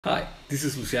Hi, this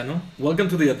is Luciano. Welcome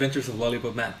to the Adventures of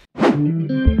Lollipop Man.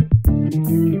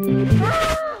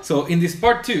 So in this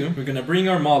part 2, we're gonna bring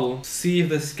our model, see if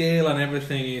the scale and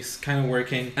everything is kind of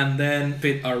working, and then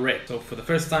fit our rig. So for the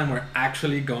first time, we're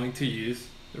actually going to use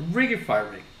the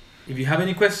Rigify rig. If you have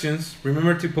any questions,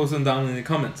 remember to post them down in the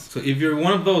comments. So if you're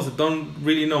one of those that don't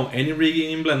really know any rigging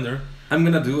in Blender, I'm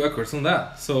gonna do a course on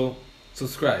that. So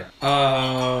subscribe. But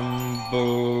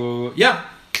yeah,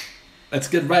 let's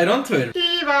get right onto it.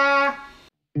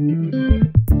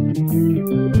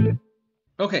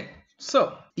 Okay,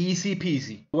 so easy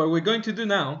peasy. What we're going to do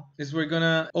now is we're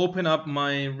gonna open up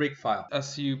my rig file.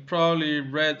 As you probably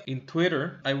read in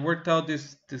Twitter, I worked out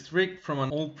this rig from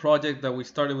an old project that we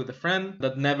started with a friend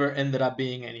that never ended up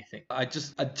being anything. I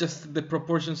just adjusted the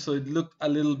proportions so it looked a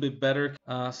little bit better.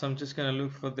 So I'm just gonna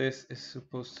look for this. It's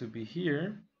supposed to be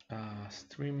here.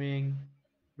 Streaming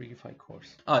Rigify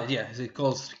course. Yeah, it's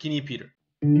called Skinny Peter.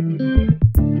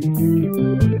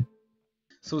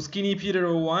 So Skinny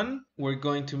Peter 01, we're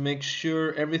going to make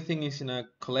sure everything is in a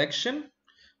collection,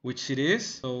 which it is.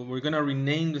 So we're gonna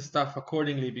rename the stuff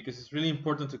accordingly because it's really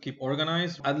important to keep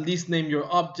organized. At least name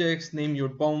your objects, name your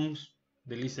bones,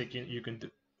 the least you can do.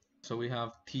 So we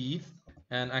have teeth,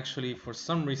 and actually for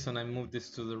some reason I moved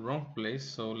this to the wrong place,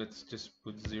 so let's just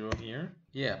put 0 here.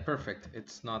 Yeah, perfect.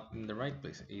 It's not in the right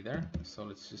place either, so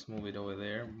let's just move it over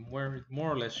there where it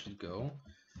more or less should go.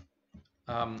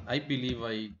 I believe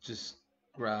I just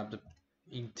grabbed the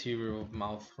interior of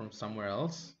mouth from somewhere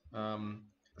else.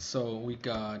 So we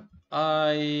got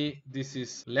eye. This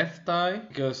is left eye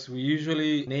because we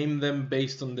usually name them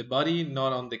based on the body,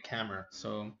 not on the camera.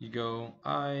 So you go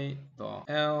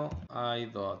I.L,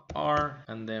 I.R,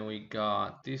 and then we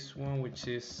got this one, which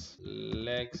is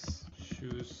legs,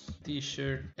 shoes,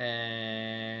 t-shirt,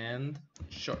 and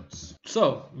shorts.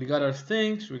 So we got our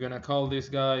things. We're gonna call this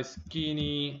guy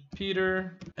Skinny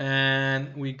Peter,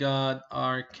 and we got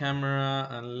our camera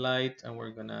and light, and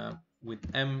we're gonna with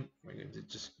M, we're going to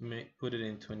just put it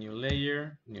into a new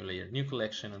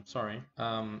collection. I'm sorry.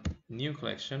 New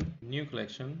collection.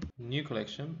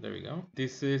 There we go.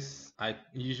 This is, I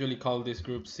usually call this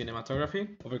group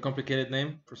cinematography. Overcomplicated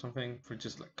name for something for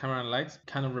just like camera and lights.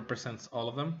 Kind of represents all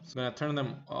of them. So I'm gonna turn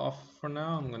them off for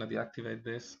now. I'm gonna deactivate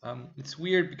this. It's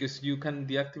weird because you can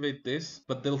deactivate this,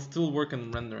 but they'll still work in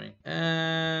rendering.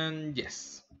 And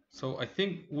yes. So I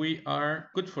think we are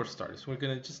good for starters. We're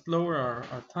gonna just lower our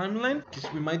timeline because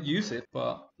we might use it,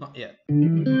 but not yet.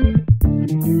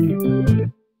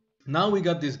 Now we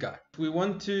got this guy. We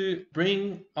want to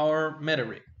bring our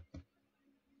metarig.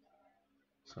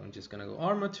 So I'm just gonna go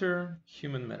armature,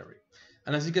 human metarig.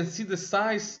 And as you can see, the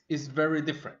size is very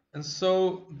different. And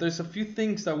so there's a few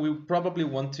things that we probably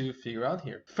want to figure out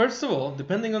here. First of all,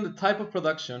 depending on the type of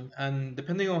production and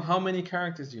depending on how many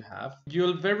characters you have,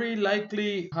 you'll very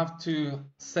likely have to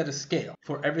set a scale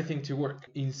for everything to work.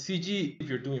 In CG, if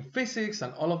you're doing physics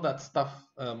and all of that stuff,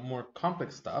 more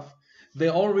complex stuff, they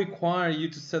all require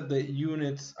you to set the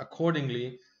units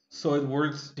accordingly so it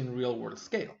works in real world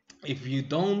scale. If you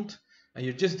don't, and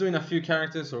you're just doing a few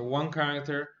characters or one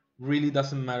character, really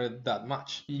doesn't matter that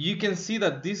much. You can see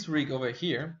that this rig over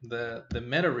here, the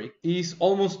meta rig, is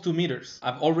almost 2 meters.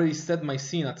 I've already set my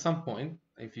scene at some point.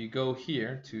 If you go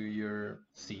here to your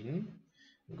scene,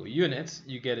 go units,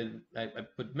 you get it. I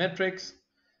put metrics,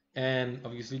 and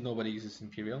obviously nobody uses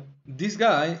Imperial. This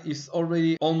guy is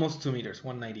already almost 2 meters,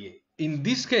 198. In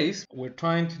this case, we're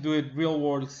trying to do it real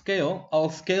world scale. I'll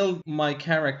scale my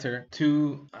character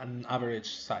to an average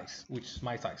size, which is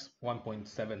my size,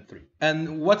 1.73.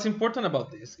 And what's important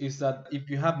about this is that if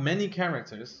you have many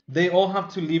characters, they all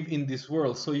have to live in this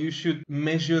world. So you should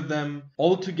measure them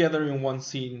all together in one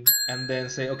scene and then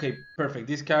say, okay, perfect.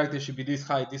 This character should be this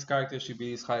height, this character should be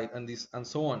this height, and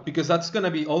so on. Because that's going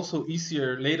to be also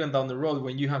easier later down the road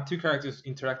when you have 2 characters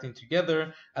interacting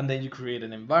together and then you create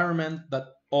an environment that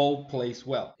all plays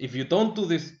well. If you don't do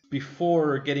this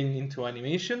before getting into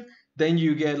animation, then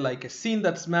you get like a scene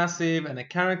that's massive and a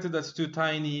character that's too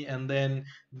tiny, and then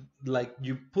like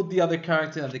you put the other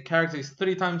character and the character is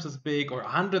 30 times as big or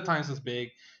 100 times as big,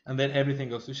 and then everything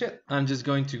goes to shit. I'm just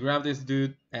going to grab this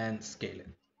dude and scale it.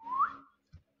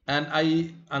 And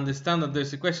I understand that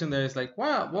there's a question there is like,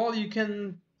 wow, well, you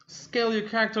can scale your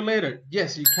character later.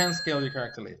 Yes, you can scale your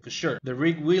character later, for sure. The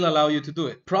rig will allow you to do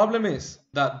it. Problem is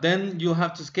that then you'll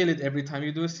have to scale it every time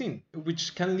you do a scene,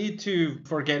 which can lead to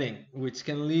forgetting, which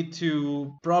can lead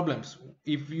to problems.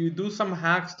 If you do some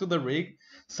hacks to the rig,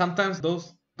 sometimes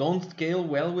those don't scale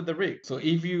well with the rig. So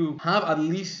if you have at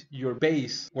least your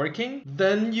base working,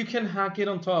 then you can hack it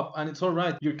on top and it's all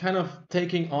right. You're kind of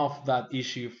taking off that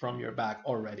issue from your back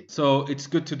already. So it's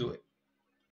good to do it.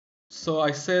 So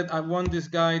I said I want this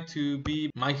guy to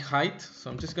be my height. So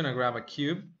I'm just gonna grab a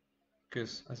cube,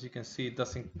 because as you can see,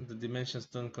 the dimensions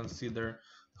don't consider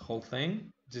the whole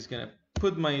thing. Just gonna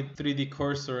put my 3D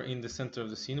cursor in the center of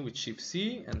the scene with Shift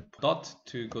C and dot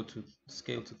to go to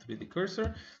scale to 3D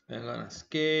cursor. Then I'm gonna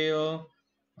scale,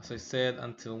 as I said,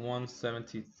 until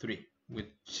 173. With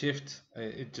Shift,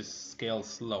 it just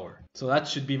scales lower. So that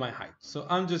should be my height. So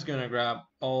I'm just gonna grab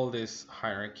all this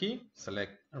hierarchy,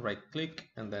 select right click,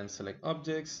 and then select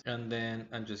objects. And then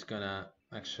I'm just gonna,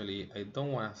 actually, I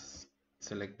don't want to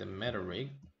select the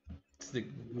metarig. It's the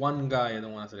one guy I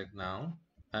don't want to select now,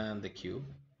 and the cube.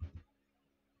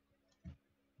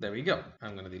 There we go.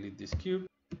 I'm gonna delete this cube.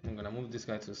 I'm gonna move this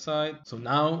guy to the side. So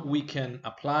now we can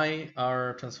apply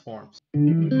our transforms.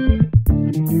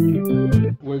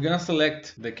 We're gonna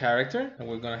select the character and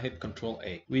we're gonna hit Control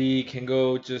A. We can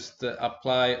go just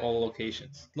apply all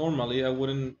locations. Normally I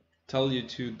wouldn't tell you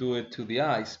to do it to the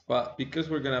eyes, but because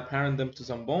we're gonna parent them to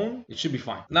some bone, it should be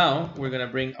fine. Now we're gonna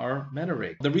bring our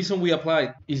metarig. The reason we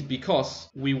applied is because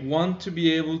we want to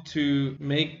be able to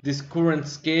make this current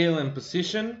scale and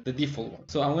position the default one.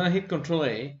 So I'm gonna hit Control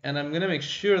A and I'm gonna make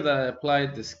sure that I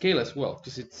applied the scale as well,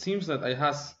 because it seems that it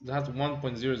has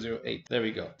 1.008. There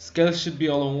we go. Scale should be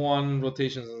all on 1,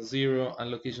 rotations on 0, and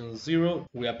locations on 0.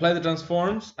 We apply the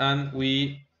transforms and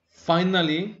we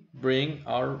finally bring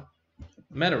our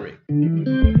metarig.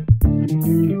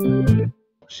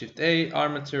 Shift A,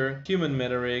 armature, human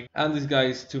metarig, and this guy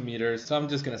is 2 meters, so I'm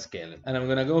just gonna scale it. And I'm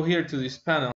gonna go here to this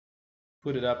panel,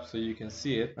 put it up so you can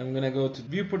see it. I'm gonna go to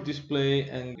viewport display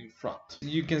and in front.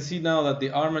 You can see now that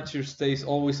the armature stays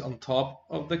always on top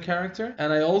of the character.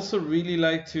 And I also really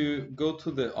like to go to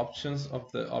the options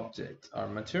of the object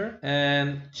armature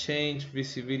and change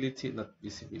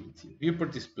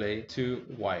viewport display to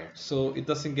wire, so it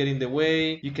doesn't get in the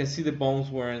way. You can see the bones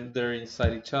when they're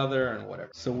inside each other and whatever.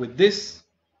 So with this,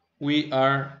 we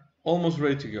are almost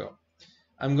ready to go.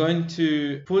 I'm going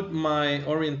to put my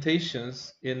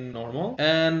orientations in normal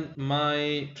and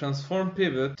my transform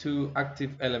pivot to active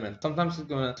element. Sometimes it's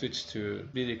going to switch to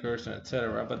 3D cursor,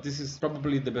 etc. But this is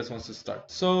probably the best ones to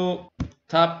start. So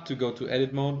tap to go to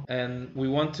edit mode, and we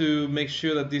want to make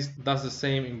sure that this does the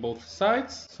same in both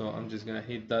sides. So I'm just gonna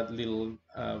hit that little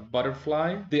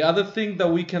butterfly. The other thing that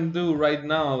we can do right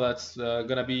now that's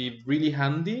gonna be really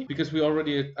handy, because we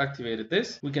already activated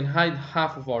this, we can hide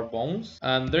half of our bones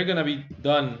and they're gonna be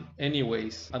done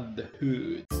anyways at the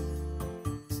hood.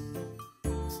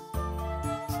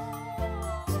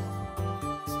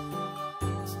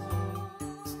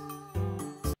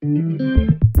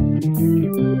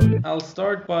 I'll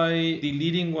start by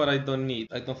deleting what I don't need.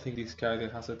 I don't think this character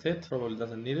has a tit, probably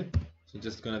doesn't need it. So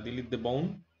just gonna delete the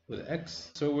bone with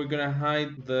X. So we're gonna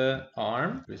hide the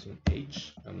arm, pressing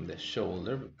H, and the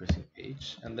shoulder, pressing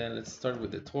H. And then let's start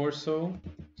with the torso.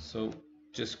 So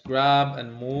just grab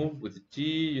and move with G,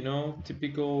 you know,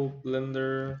 typical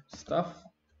Blender stuff.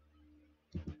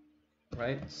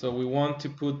 Right, so we want to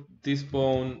put this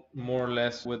bone more or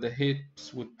less where the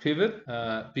hips would pivot,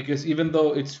 because even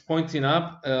though it's pointing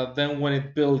up, then when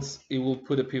it builds, it will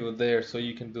put a pivot there, so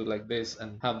you can do like this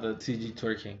and have the CG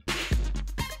twerking.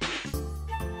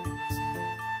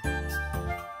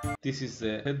 This is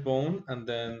the head bone, and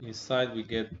then inside we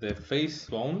get the face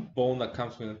bone that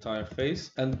comes with the entire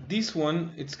face, and this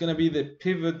one, it's gonna be the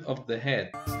pivot of the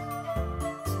head.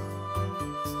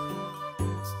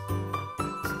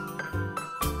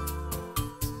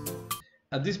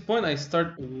 At this point, I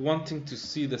start wanting to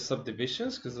see the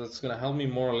subdivisions, because that's going to help me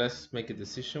more or less make a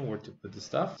decision where to put the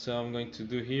stuff. So I'm going to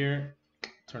do here,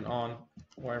 turn on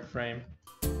wireframe.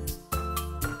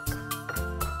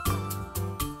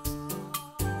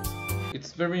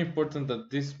 It's very important that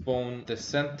this bone, the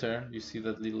center, you see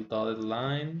that little dotted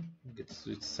line, gets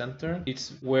to its center.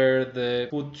 It's where the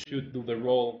foot should do the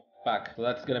roll back. So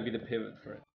that's going to be the pivot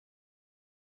for it.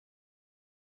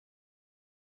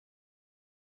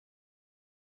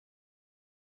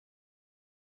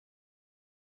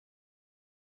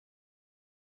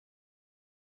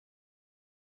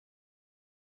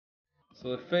 So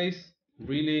the face,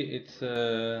 really,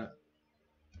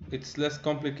 it's less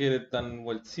complicated than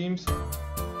what it seems.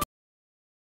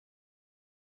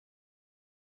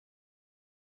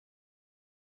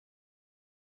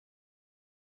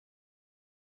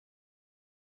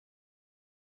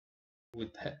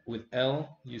 With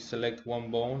L, you select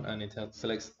one bone and it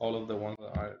selects all of the ones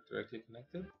that are directly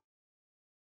connected.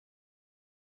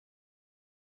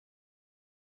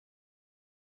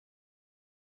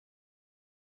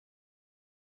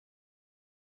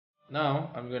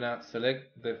 Now I'm gonna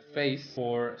select the face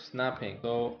for snapping.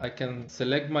 So I can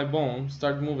select my bone,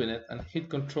 start moving it, and hit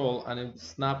Control, and it will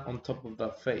snap on top of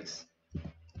that face.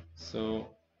 So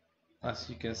as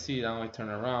you can see, now I turn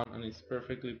around and it's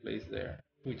perfectly placed there,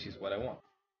 which is what I want.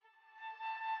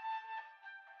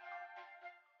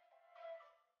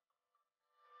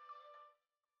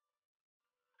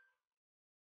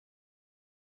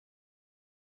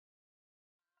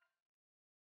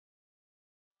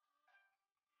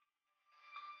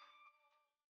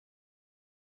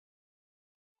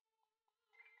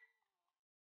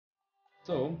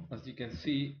 So as you can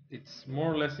see, it's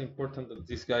more or less important that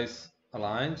these guys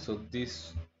align. So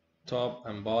this top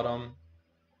and bottom,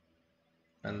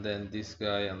 and then this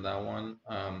guy and that one.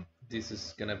 This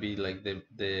is gonna be like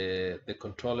the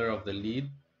controller of the lead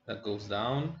that goes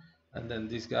down, and then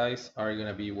these guys are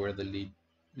gonna be where the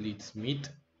leads meet.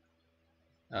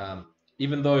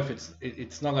 Even though if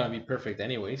it's not gonna be perfect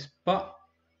anyways, but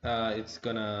it's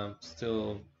gonna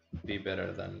still be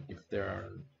better than if they are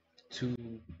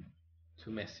too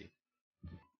messy.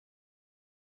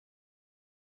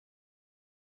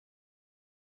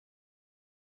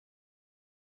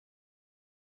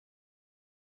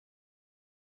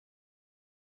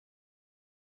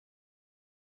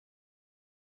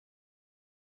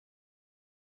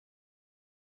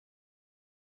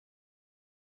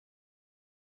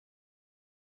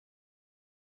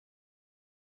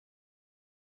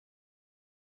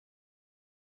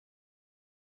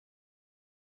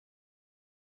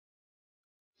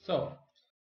 So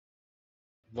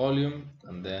volume,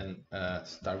 and then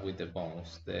start with the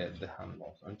bones, the hand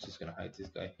bones. I'm just gonna hide this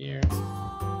guy here.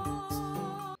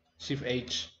 Shift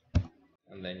H,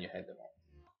 and then you hide the bone.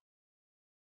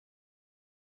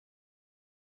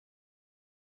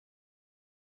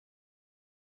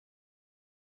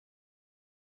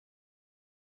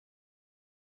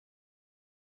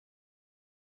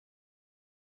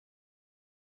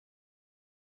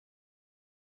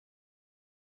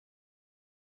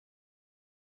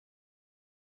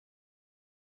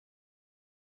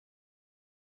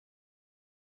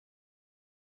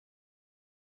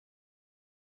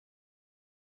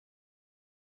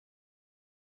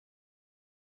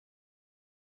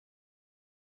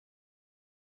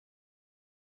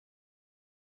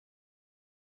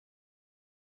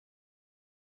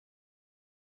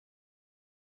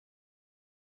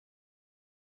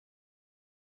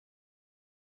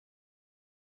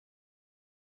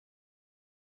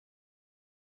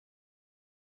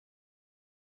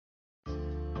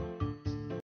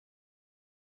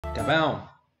 Kaboom!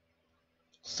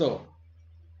 So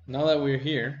now that we're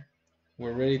here,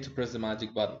 we're ready to press the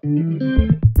magic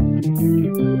button.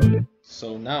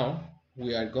 So now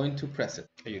we are going to press it.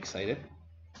 Are you excited?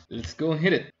 Let's go and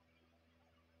hit it.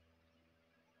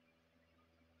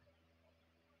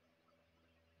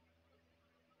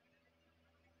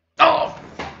 Oh!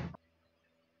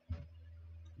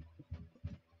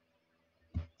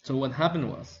 So what happened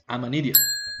was, I'm an idiot.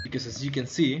 Because as you can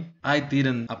see, I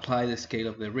didn't apply the scale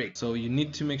of the rig. So you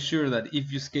need to make sure that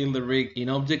if you scale the rig in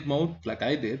object mode, like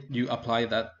I did, you apply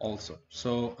that also.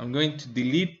 So I'm going to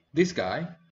delete this guy.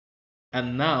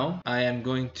 And now I am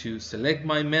going to select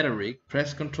my metarig,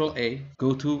 press Ctrl A,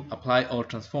 go to apply all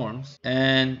transforms.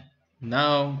 And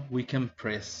now we can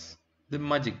press the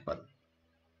magic button.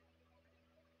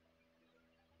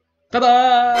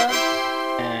 Ta-da!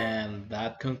 And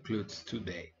that concludes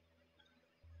today.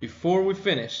 Before we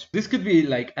finish, this could be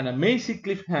like an amazing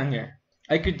cliffhanger.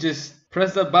 I could just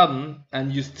press that button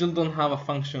and you still don't have a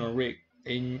functional rig,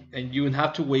 and you would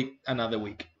have to wait another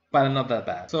week, but not that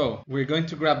bad. So we're going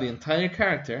to grab the entire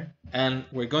character and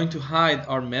we're going to hide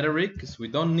our meta rig because we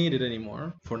don't need it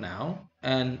anymore for now,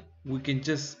 and we can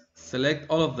just select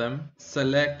all of them,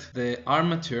 select the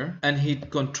armature and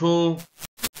hit Control.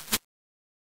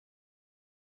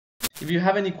 If you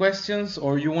have any questions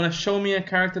or you want to show me a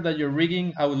character that you're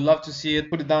rigging, I would love to see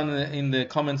it. Put it down in the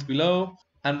comments below.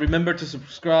 And remember to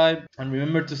subscribe.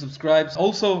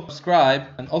 Also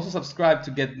subscribe to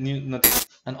get new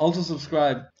notifications. And also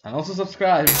subscribe. You're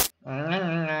an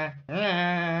idiot.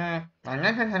 I'm an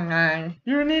idiot.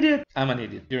 You're an idiot. I'm an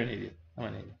idiot. You're an idiot. I'm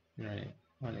an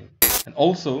idiot. And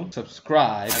also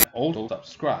subscribe.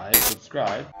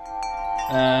 Subscribe.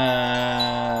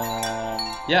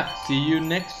 Yeah,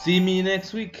 see me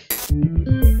next week.